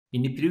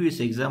In the previous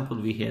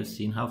example, we have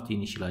seen how to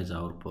initialize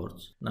our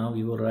ports. Now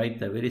we will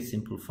write a very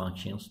simple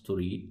functions to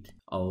read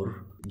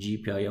our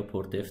GPIO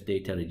port F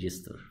data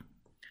register.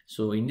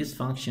 So in this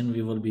function,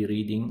 we will be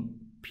reading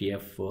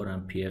PF4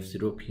 and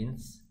PF0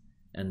 pins,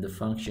 and the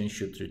function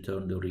should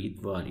return the read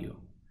value.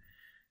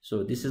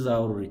 So this is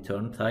our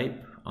return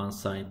type,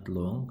 unsigned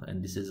long,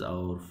 and this is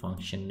our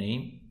function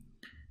name.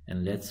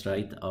 And let's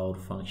write our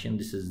function.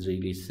 This is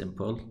really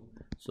simple.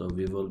 So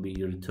we will be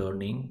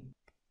returning.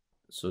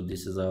 So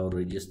this is our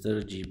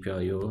register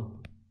GPIO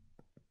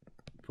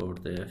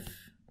port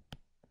F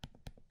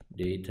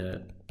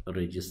data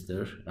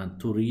register, and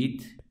to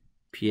read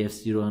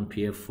PF0 and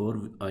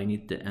PF4 I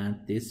need to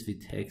AND this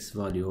with hex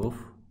value of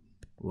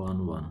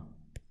 11.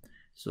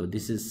 So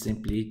this is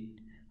simply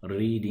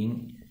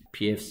reading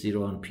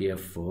PF0 and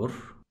PF4,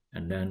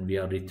 and then we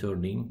are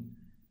returning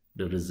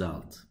the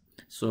result.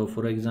 So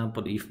for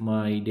example, if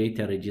my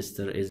data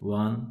register is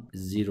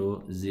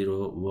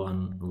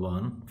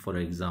 10011, for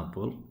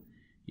example,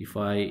 if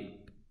I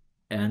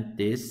AND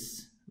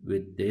this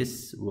with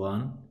this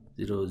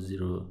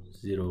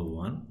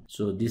 10001,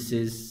 so this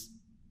is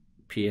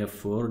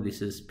PF4,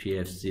 this is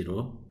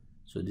PF0,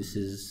 so this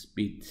is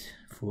bit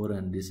 4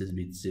 and this is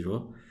bit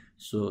 0.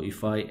 So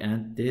if I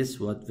AND this,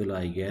 what will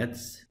I get?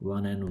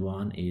 1 and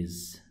 1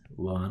 is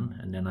 1,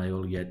 and then I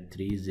will get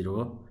 3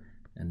 0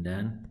 and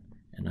then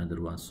another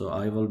 1. So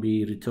I will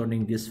be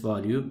returning this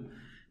value,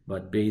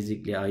 but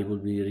basically I will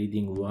be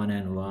reading 1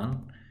 and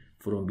 1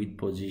 from bit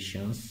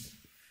positions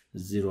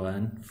 0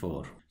 and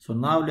 4. So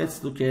now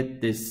let's look at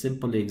this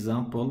simple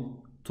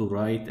example to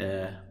write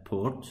a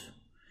port.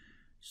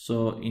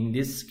 So in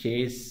this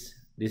case,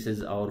 this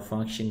is our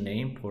function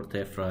name, port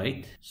F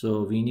write.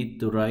 So we need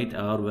to write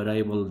our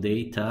variable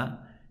data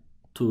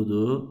to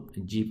the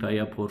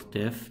GPIO port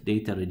F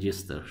data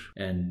register,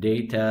 and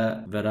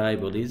data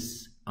variable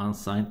is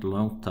unsigned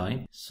long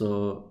type.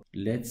 So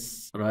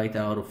let's write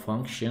our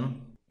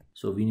function.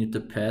 So we need to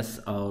pass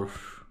our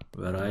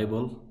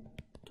variable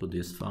to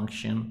this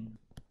function.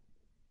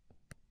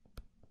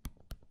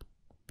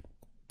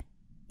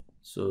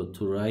 So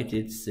to write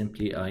it,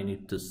 simply I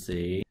need to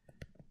say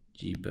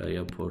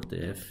GPIO port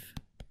F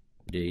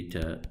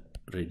data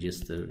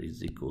register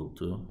is equal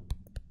to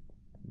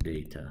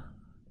data.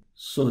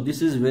 So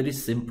this is very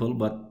simple,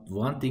 but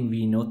one thing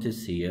we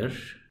notice here,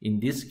 in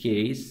this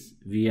case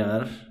we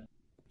are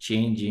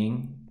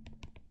changing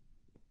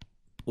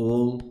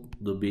all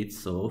the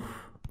bits of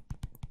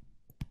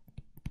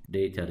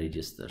data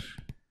register.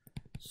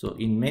 So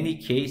in many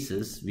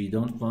cases we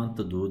don't want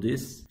to do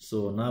this.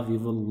 So now we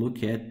will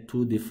look at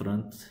two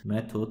different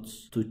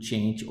methods to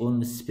change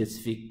only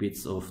specific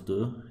bits of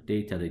the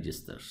data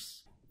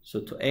registers.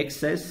 So to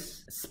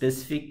access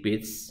specific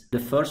bits, the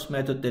first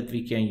method that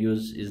we can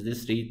use is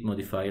this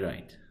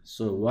readmodifywrite.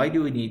 So why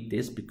do we need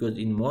this? Because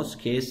in most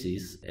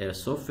cases a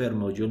software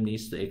module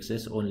needs to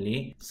access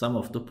only some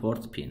of the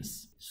port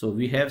pins. So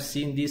we have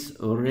seen this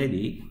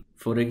already.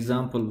 For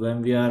example,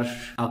 when we are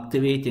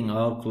activating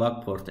our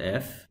clock port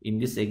F, in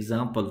this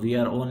example we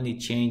are only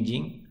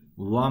changing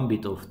one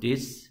bit of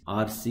this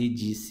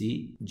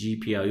RCGC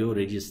GPIO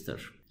register.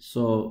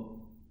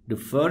 So the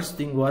first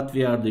thing what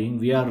we are doing,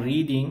 we are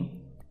reading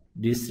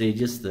this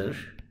register,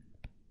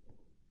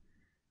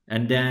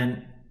 and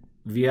then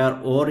we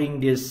are ORing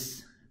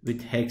this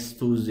with hex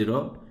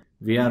 20.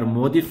 We are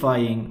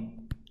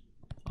modifying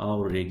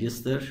our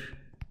register,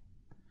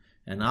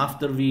 and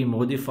after we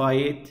modify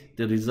it,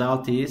 the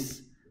result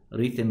is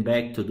written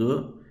back to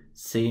the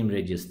same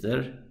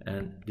register,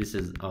 and this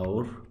is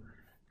our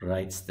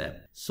write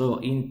step. So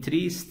in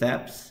 3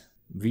 steps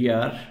we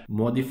are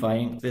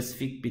modifying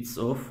specific bits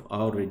of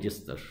our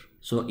register.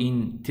 So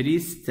in 3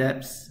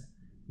 steps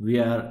we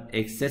are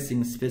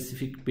accessing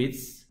specific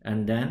bits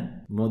and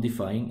then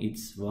modifying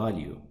its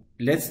value.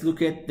 Let's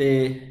look at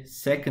the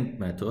second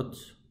method,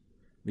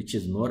 which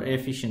is more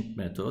efficient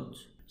method.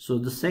 So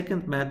the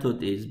second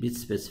method is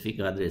bit-specific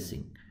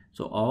addressing.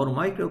 So our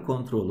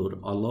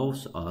microcontroller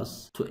allows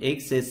us to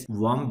access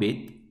one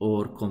bit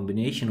or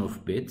combination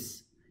of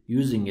bits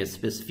using a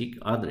specific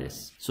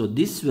address. So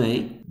this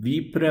way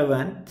we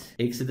prevent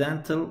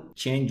accidental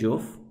change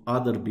of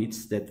other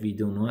bits that we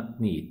do not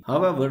need.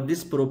 However,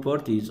 this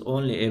property is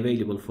only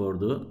available for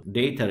the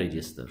data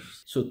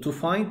registers. So to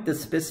find the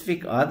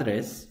specific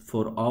address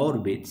for our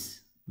bits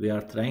we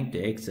are trying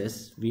to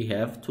access, we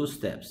have 2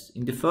 steps.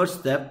 In the first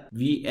step,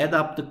 we add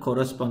up the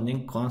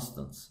corresponding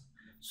constants.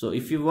 So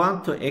if you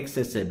want to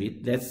access a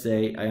bit, let's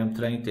say I am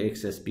trying to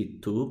access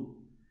bit 2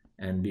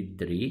 and bit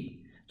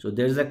 3. So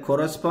there's a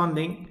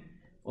corresponding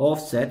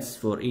offsets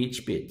for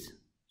each bit.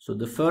 So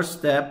the first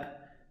step,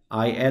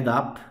 I add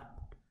up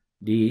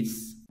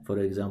these. For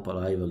example,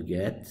 I will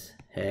get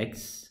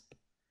hex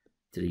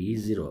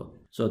 30.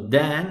 So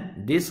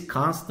then this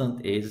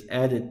constant is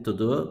added to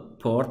the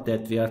port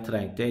that we are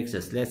trying to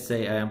access. Let's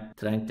say I am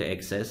trying to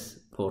access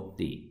port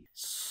D,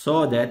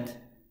 so that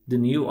the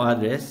new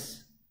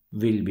address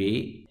will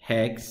be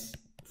hex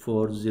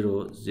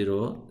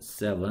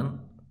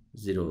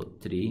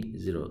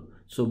 407030.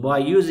 So by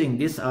using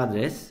this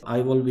address,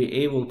 I will be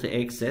able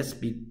to access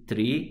bit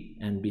 3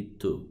 and bit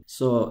 2.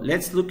 So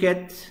let's look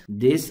at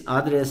this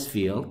address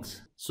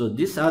field. So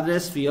this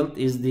address field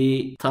is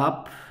the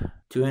top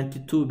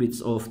 22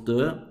 bits of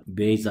the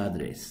base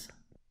address.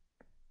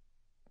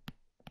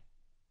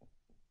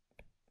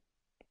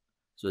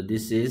 So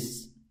this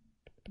is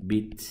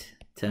bit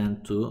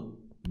 10 to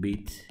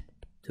bit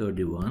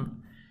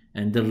 31,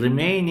 and the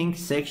remaining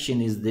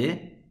section is the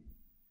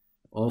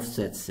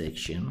offset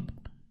section.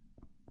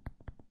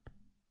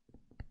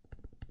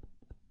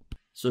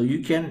 So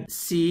you can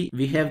see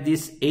we have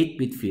this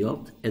 8-bit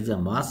field as a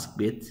mask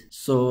bit.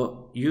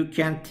 So you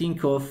can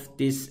think of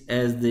this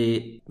as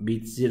the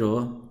bit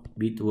 0,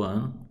 bit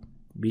 1,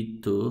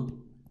 bit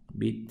 2,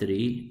 bit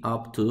 3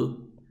 up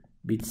to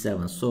bit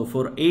 7. So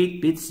for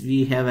 8 bits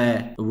we have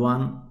a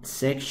one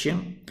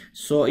section.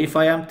 So if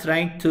I am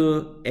trying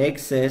to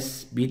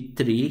access bit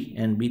 3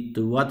 and bit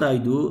 2, what I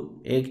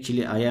do,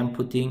 actually I am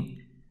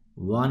putting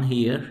 1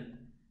 here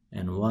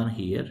and 1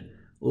 here.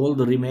 All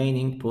the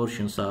remaining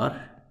portions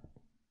are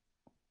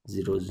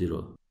 0,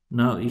 0.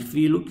 Now if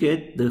we look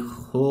at the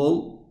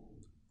whole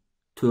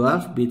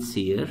 12 bits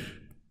here,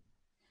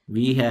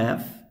 we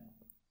have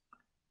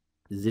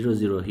 0,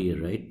 0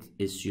 here, right?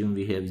 Assume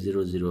we have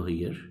 0, 0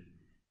 here.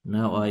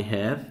 Now I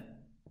have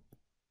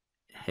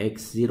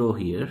hex 0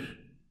 here,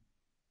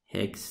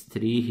 hex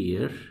 3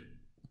 here,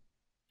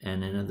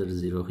 and another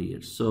 0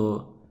 here.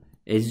 So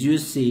as you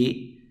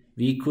see,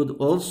 we could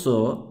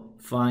also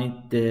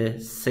find the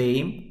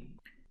same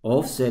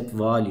offset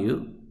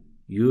value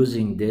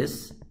using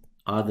this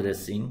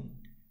addressing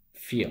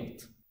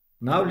field.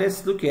 Now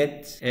let's look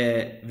at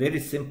a very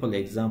simple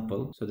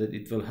example so that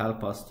it will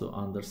help us to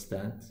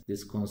understand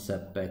this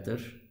concept better.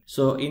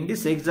 So in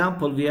this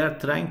example, we are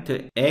trying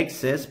to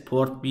access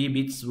port B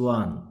bits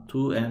 1,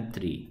 2 and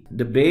 3.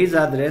 The base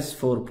address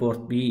for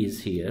port B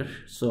is here.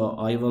 So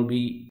I will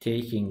be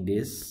taking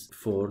this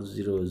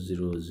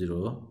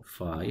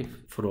 40005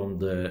 from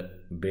the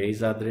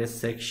base address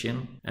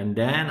section, and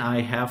then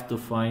I have to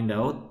find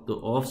out the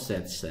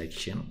offset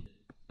section.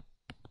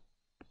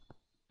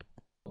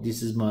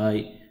 This is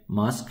my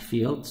mask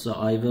field, so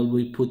I will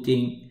be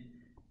putting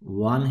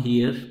 1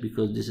 here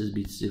because this is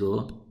bit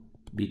 0,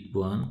 bit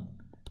 1,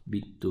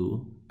 bit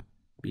 2,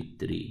 bit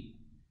 3,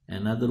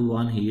 another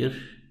 1 here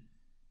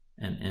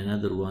and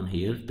another 1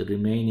 here. The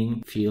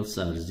remaining fields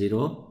are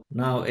 0.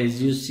 Now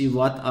as you see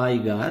what I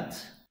got,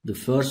 the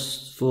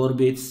first 4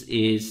 bits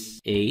is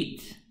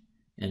 8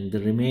 and the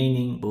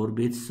remaining 4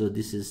 bits, so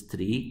this is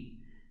 3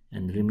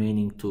 and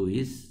remaining 2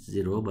 is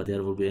 0, but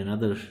there will be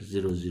another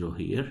 0, 0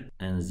 here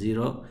and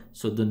 0.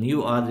 So the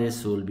new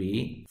address will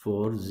be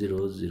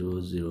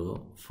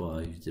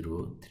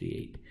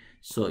 40005038.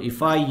 So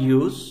if I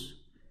use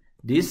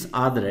this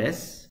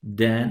address,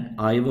 then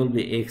I will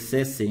be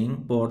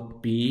accessing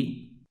port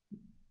B,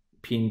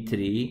 pin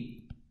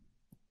 3,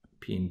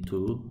 pin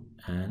 2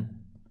 and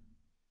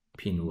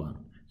pin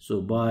 1. So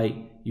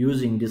by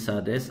using this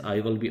address,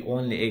 I will be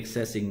only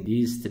accessing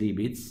these 3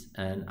 bits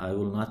and I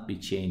will not be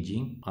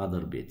changing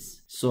other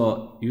bits.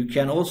 So you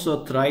can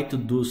also try to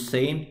do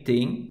same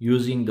thing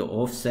using the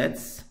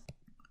offsets.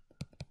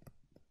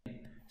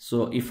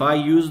 So if I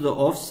use the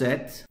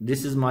offset,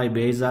 this is my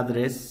base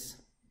address.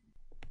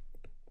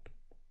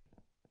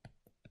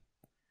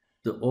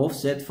 The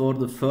offset for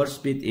the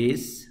first bit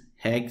is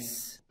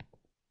hex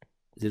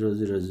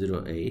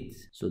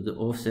 0008. So the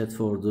offset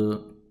for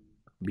the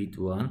bit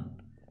 1.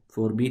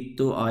 For bit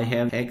 2 I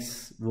have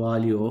hex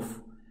value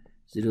of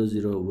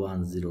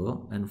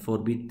 0010, and for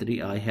bit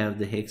 3 I have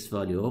the hex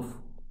value of,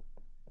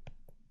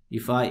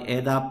 if I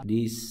add up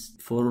these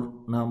 4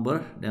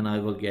 numbers, then I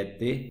will get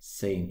the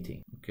same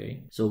thing.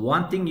 Okay, so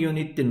one thing you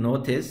need to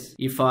notice,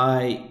 if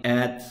I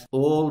add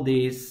all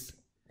these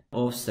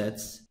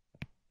offsets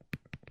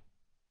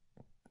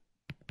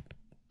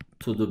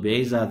to the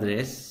base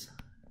address,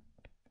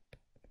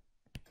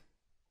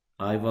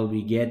 I will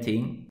be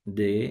getting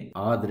the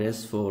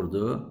address for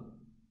the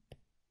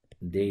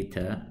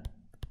data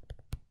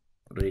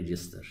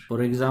register.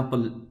 For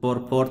example, for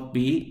port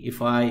B,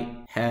 if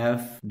I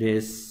have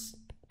this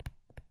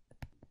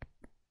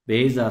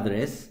base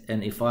address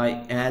and if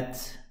I add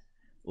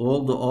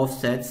all the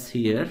offsets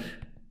here,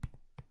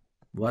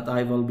 what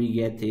I will be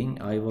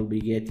getting? I will be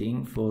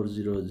getting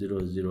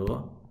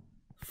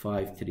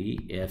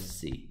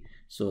 400053FC.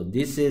 So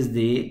this is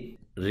the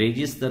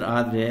register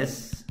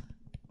address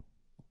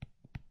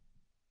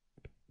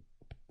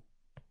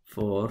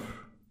for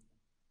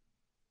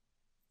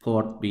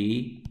port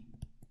B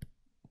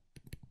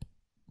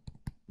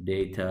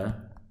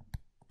data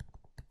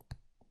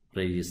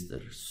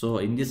register. So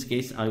in this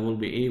case I will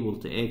be able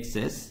to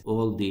access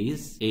all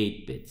these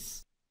 8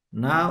 bits.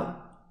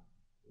 Now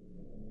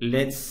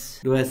let's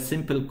do a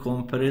simple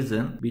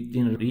comparison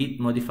between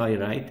read, modify,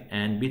 write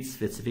and bit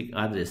specific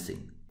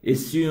addressing.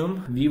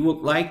 Assume we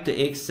would like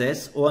to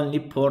access only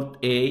port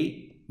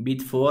A,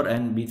 bit 4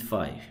 and bit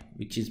 5,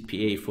 which is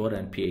PA4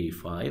 and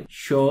PA5.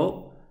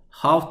 Show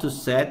how to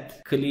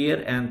set,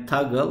 clear and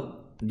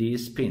toggle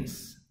these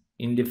pins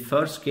In the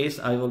first case,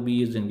 I will be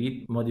using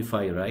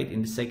Readmodifywrite.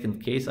 In the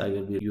second case, I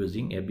will be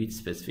using a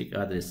bit-specific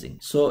addressing.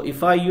 So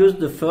if I use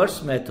the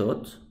first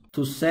method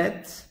to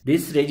set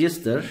this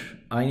register,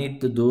 I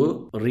need to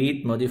do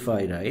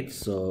Readmodifywrite.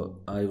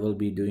 So I will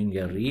be doing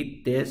a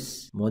read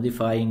this,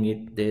 modifying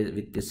it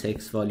with this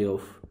hex value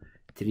of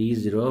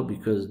 30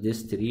 because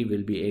this 3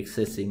 will be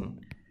accessing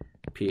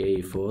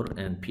PA4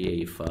 and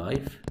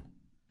PA5.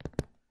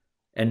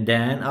 And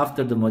then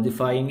after the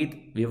modifying it,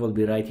 we will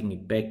be writing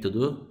it back to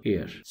do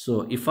here.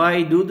 So if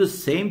I do the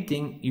same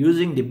thing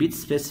using the bit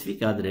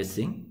specific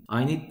addressing,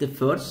 I need to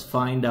first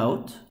find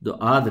out the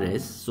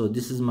address. So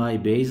this is my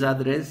base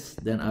address.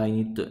 Then I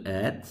need to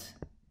add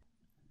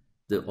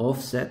the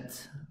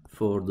offset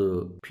for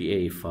the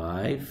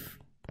PA5.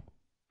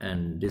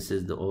 And this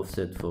is the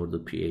offset for the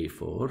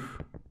PA4,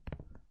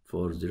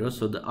 40.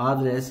 So the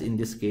address in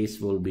this case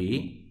will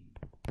be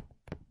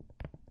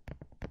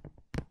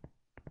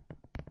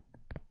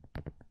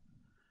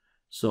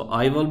so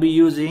I will be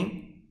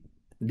using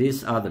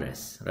this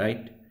address,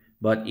 right?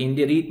 But in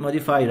the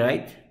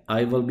Readmodifywrite,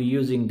 I will be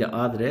using the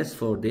address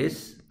for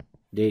this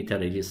data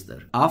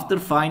register. After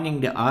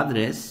finding the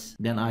address,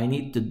 then I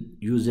need to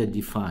use a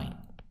define,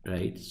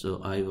 right?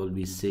 So I will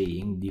be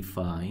saying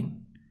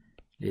define,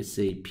 let's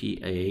say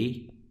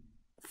PA4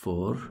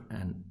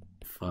 and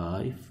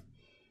 5.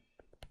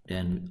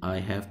 Then I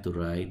have to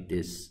write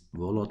this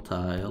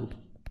volatile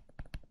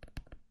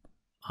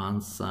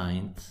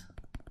unsigned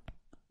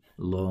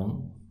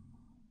long,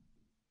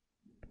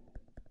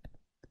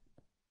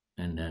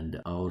 and then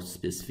our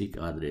specific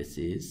address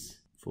is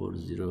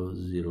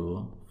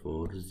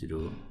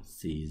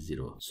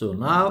 40040C0. So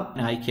now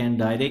I can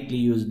directly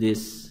use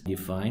this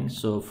define.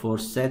 So for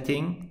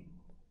setting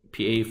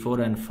PA4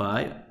 and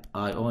 5,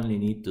 I only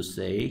need to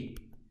say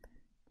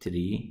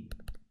 30.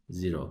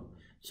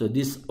 So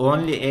this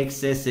only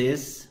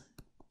accesses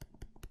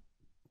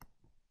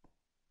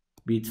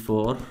bit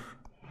 4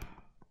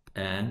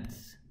 and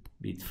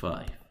bit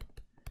 5.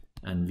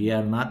 And we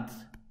are not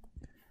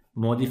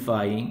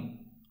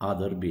modifying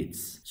other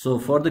bits. So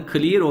for the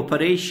clear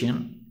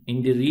operation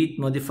in the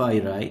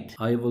Readmodifywrite,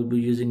 I will be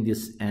using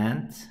this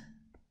and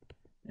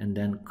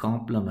then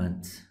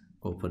complement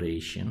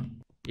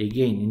operation.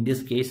 Again, in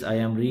this case, I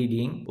am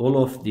reading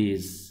all of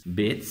these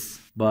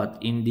bits, but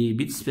in the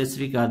bit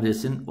specific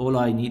addressing, all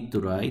I need to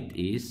write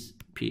is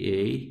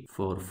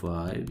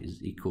PA45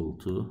 is equal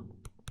to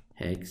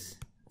hex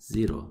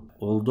 0.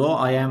 Although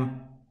I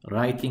am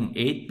writing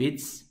 8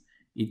 bits,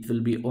 it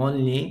will be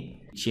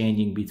only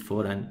changing bit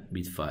 4 and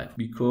bit 5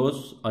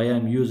 because I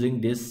am using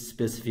this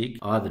specific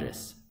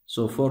address.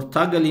 So for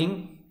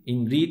toggling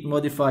in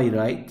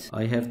Readmodifywrite,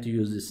 I have to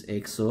use this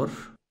XOR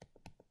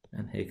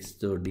and hex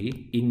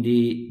 30. In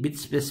the bit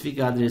specific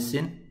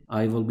addressing,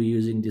 I will be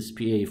using this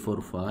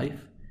PA45,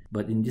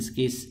 but in this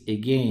case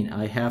again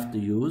I have to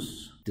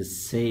use the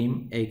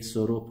same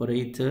XOR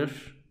operator,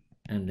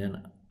 and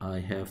then I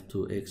have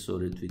to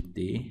XOR it with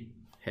the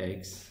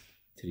hex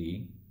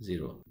 30.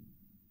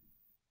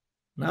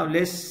 Now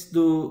let's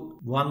do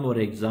one more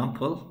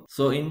example.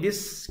 So in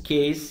this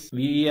case,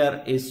 we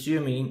are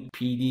assuming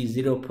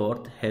PD0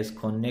 port has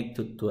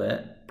connected to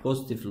a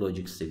positive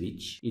logic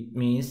switch. It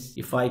means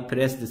if I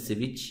press the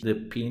switch, the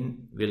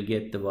pin will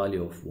get the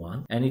value of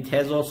 1. And it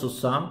has also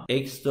some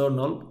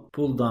external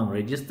pull down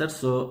register,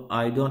 so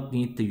I don't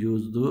need to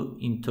use the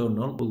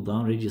internal pull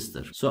down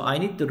register. So I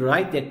need to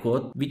write a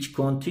code which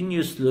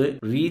continuously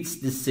reads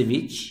the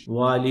switch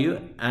value,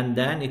 and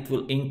then it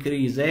will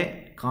increase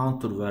a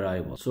counter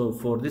variable. So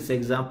for this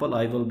example,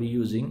 I will be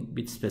using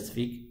bit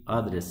specific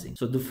addressing.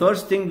 So the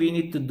first thing we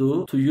need to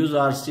do to use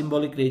our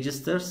symbolic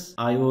registers,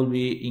 I will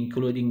be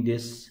including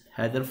this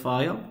header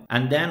file,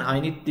 and then I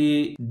need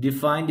to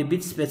define the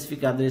bit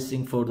specific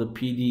addressing for the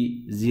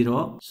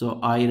PD0. So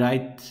I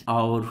write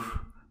our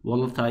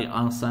volatile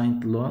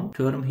unsigned long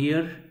term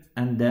here,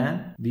 and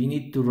then we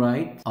need to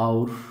write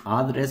our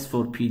address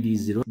for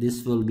PD0.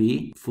 This will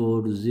be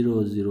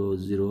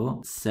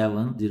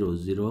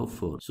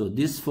 4007004. So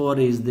this 4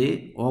 is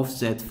the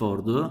offset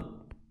for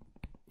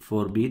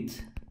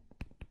bit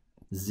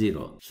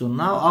 0. So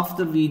now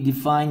after we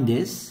define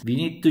this, we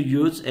need to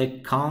use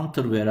a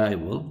counter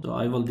variable. So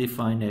I will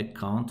define a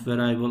count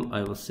variable.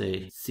 I will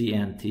say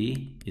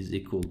CNT is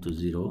equal to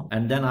 0,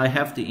 and then I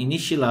have to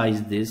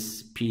initialize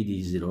this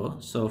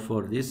PD0. So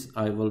for this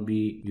I will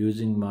be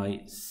using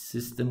my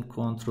system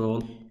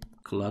control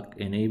clock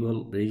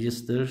enable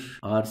register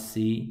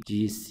RC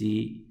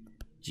GC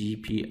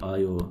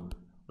GPIO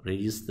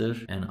register,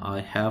 and I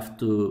have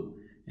to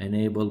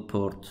enable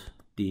port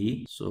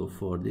D. So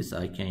for this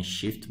I can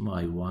shift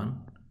my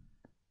 1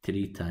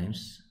 3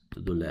 times to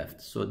the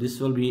left. So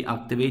this will be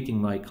activating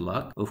my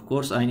clock. Of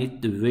course I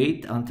need to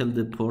wait until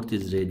the port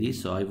is ready.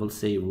 So I will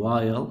say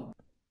while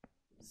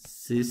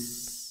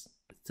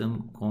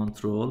system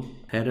control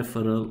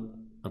peripheral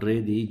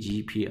ready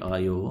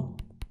GPIO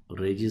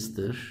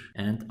register,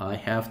 and I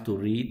have to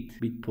read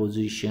bit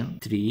position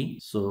 3.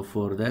 So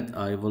for that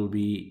I will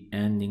be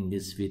ending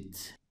this with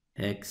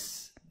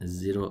hex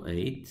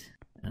 08,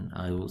 and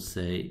I will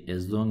say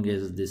as long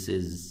as this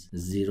is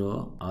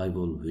 0, I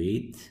will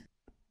wait.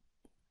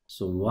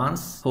 So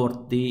once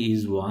port D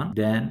is 1,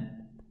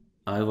 then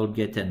I will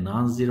get a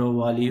non-zero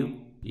value.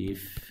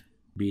 If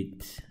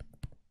bit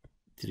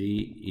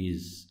 3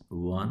 is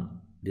 1,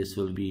 this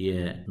will be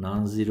a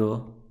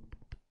non-zero.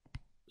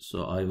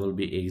 So I will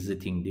be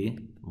exiting the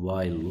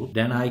while loop.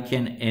 Then I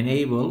can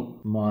enable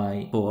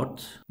my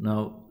port.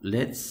 Now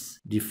let's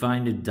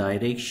define the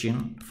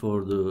direction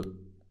for the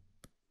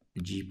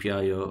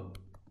GPIO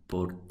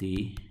port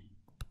D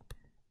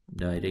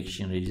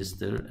direction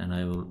register, and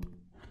I will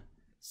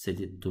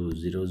set it to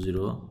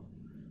 00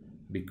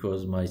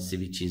 because my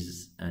switch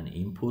is an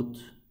input.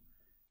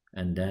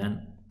 And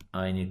then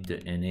I need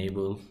to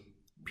enable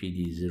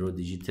PD0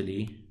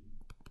 digitally.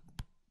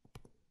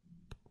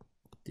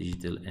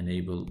 Digital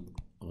enable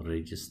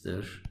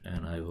register,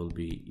 and I will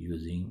be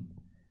using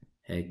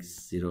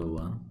hex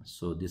 01.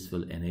 So this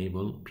will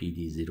enable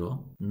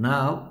PD0.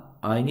 Now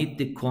I need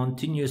to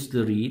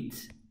continuously read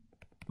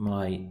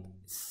my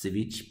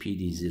switch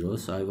PD0.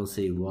 So I will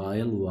say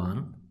while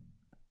 1.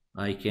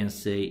 I can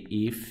say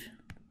if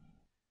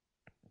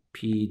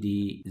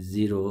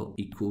PD0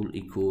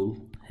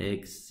 equal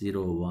hex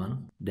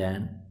 01,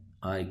 then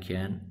I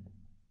can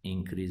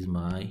increase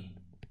my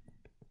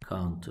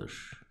counter.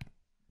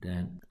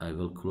 Then I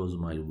will close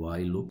my while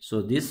loop.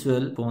 So this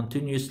will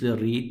continuously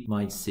read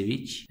my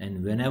switch,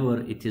 and whenever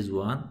it is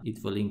 1,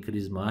 it will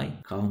increase my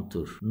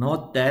counter.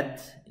 Note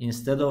that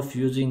instead of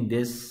using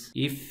this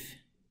if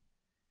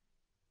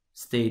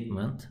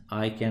statement,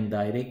 I can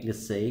directly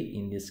say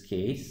in this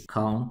case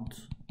count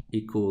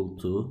equal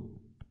to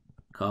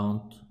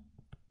count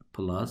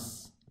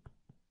plus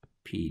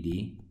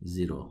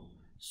PD0.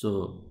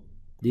 So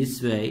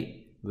this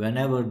way,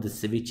 whenever the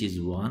switch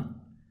is 1,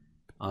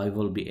 I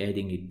will be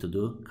adding it to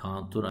the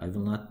counter. I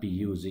will not be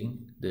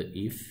using the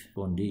if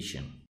condition.